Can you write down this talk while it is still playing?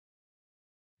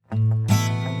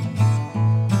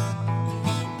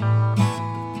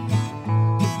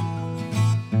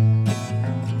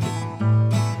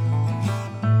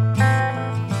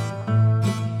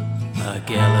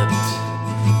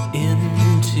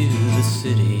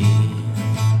city.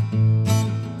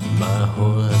 My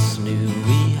horse knew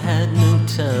we had no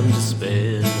time to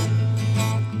spare.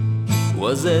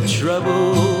 Was there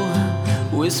trouble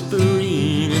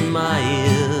whispering in my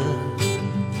ear,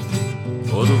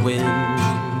 or the wind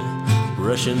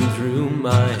rushing through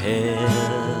my hair?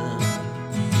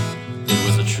 It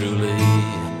was a truly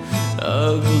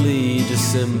ugly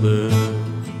December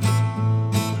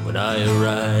when I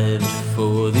arrived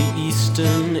for the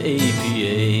Eastern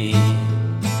APA,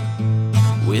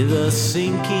 with a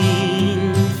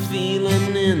sinking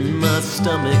feeling in my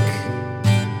stomach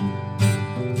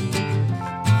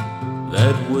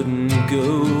that wouldn't go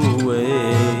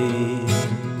away.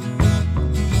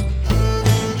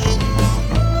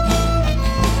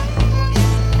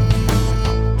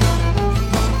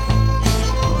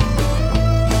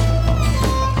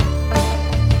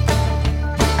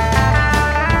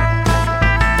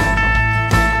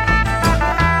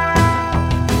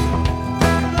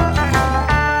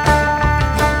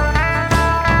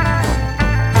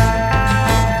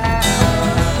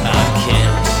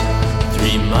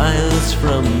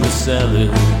 From the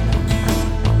saloon,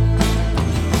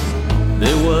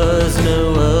 there was no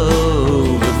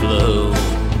overflow.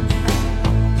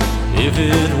 If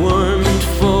it weren't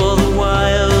for the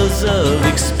wiles of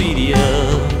Expedia,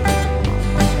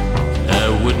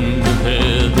 I wouldn't have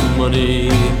had the money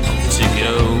to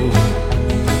go.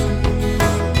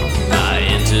 I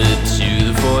entered to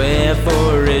the foyer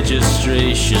for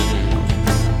registration.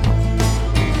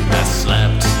 I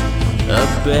slapped a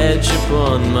badge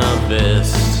upon my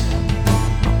vest.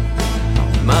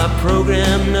 My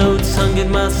program notes hung at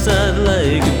my side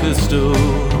like a pistol,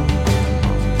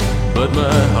 but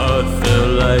my heart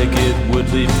felt like it would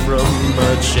leap from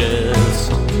my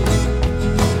chest.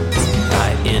 I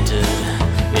entered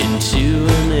into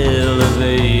an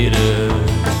elevator,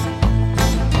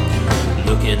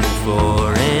 looking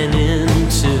for an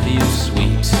interview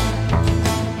suite.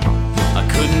 I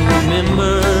couldn't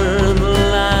remember the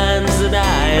lines that I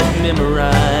had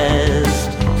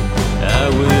memorized. I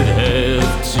would have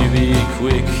to be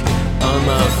quick on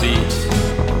my feet.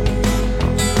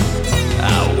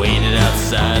 I waited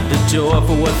outside the door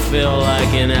for what felt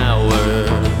like an hour.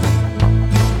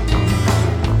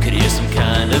 Could hear some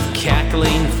kind of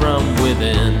cackling from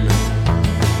within,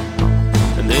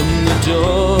 and then the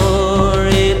door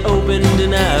it opened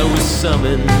and I was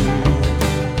summoned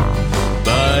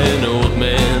by an old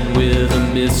man with a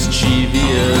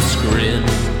mischievous grin.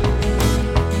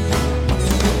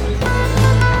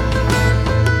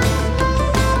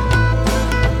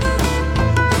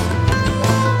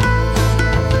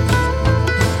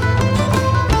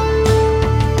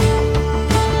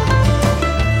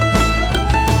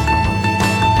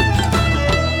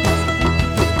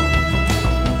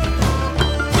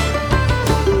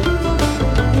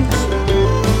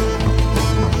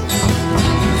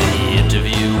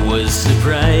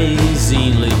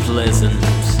 Surprisingly pleasant.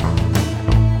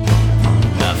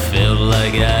 I felt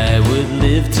like I would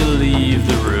live to leave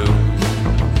the room,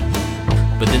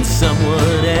 but then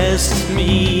someone asked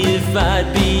me if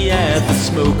I'd be at the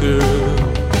smoker.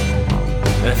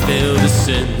 I felt a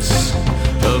sense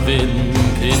of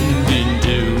impending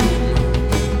doom.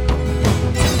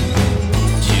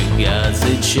 Two guards,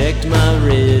 they checked my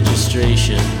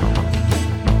registration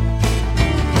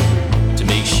to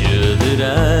make sure that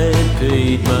I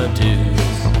paid my dues.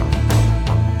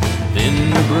 Then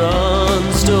the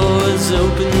bronze doors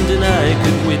opened and I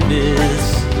could witness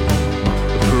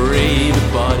a parade of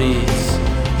bodies,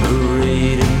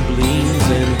 parade in gleams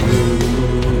and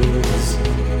blues.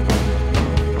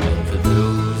 And for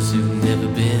those who've never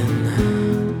been,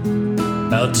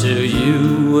 I'll tell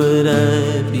you what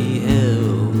I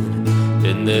beheld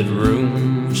in that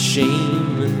room of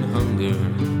shame and hunger,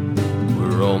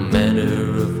 where all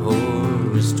manner of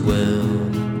horrors dwell.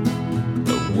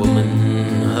 A woman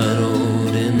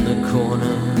huddled in the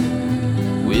corner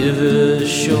with her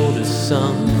shoulders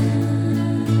sunk,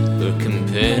 her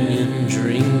companion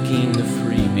drinking the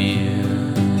free beer,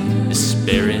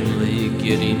 despairingly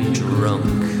getting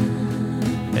drunk.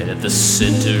 And at the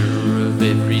center of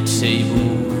every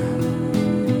table,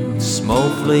 small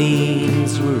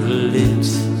flames were lit,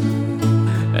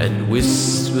 and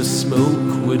wisps of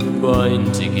smoke would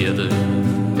bind together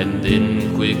and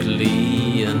then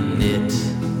quickly unknit,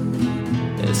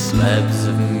 as slabs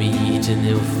of meat in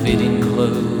ill-fitting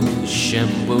clothes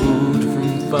shambled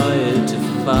from fire to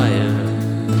fire.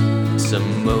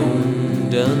 Some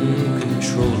moaned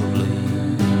uncontrollably,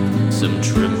 some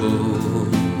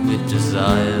trembled with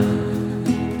desire,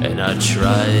 and I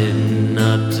tried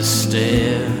not to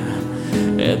stare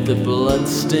at the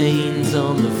bloodstains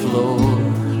on the floor,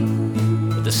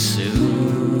 but the suit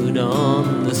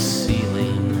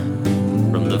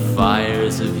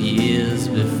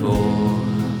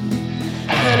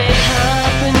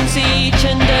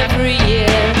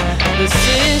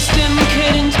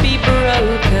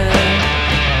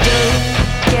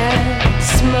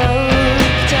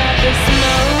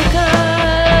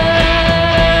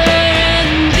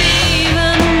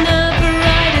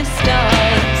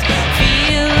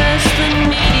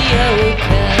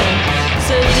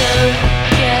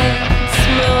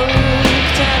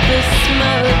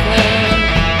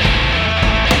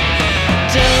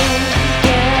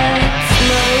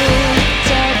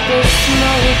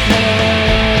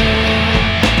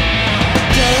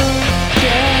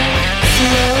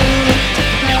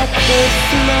the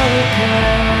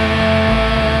smoker.